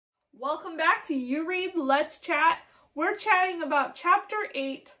Welcome back to You Read, Let's Chat. We're chatting about Chapter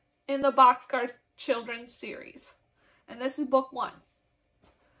 8 in the Boxcar Children's series. And this is Book 1.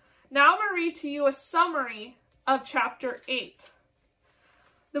 Now I'm going to read to you a summary of Chapter 8.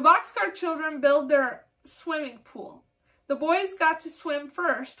 The Boxcar children build their swimming pool. The boys got to swim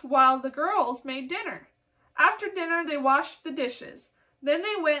first while the girls made dinner. After dinner, they washed the dishes. Then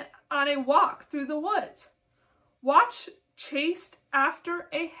they went on a walk through the woods. Watch chased after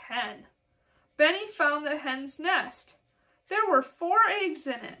a hen. Benny found the hen's nest. There were 4 eggs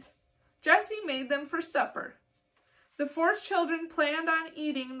in it. Jessie made them for supper. The 4 children planned on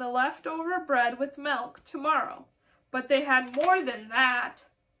eating the leftover bread with milk tomorrow, but they had more than that.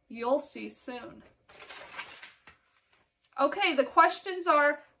 You'll see soon. Okay, the questions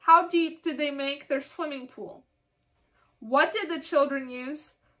are, how deep did they make their swimming pool? What did the children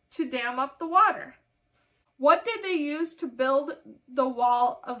use to dam up the water? What did they use to build the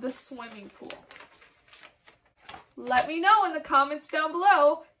wall of the swimming pool? Let me know in the comments down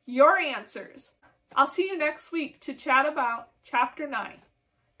below your answers. I'll see you next week to chat about Chapter 9.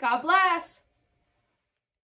 God bless!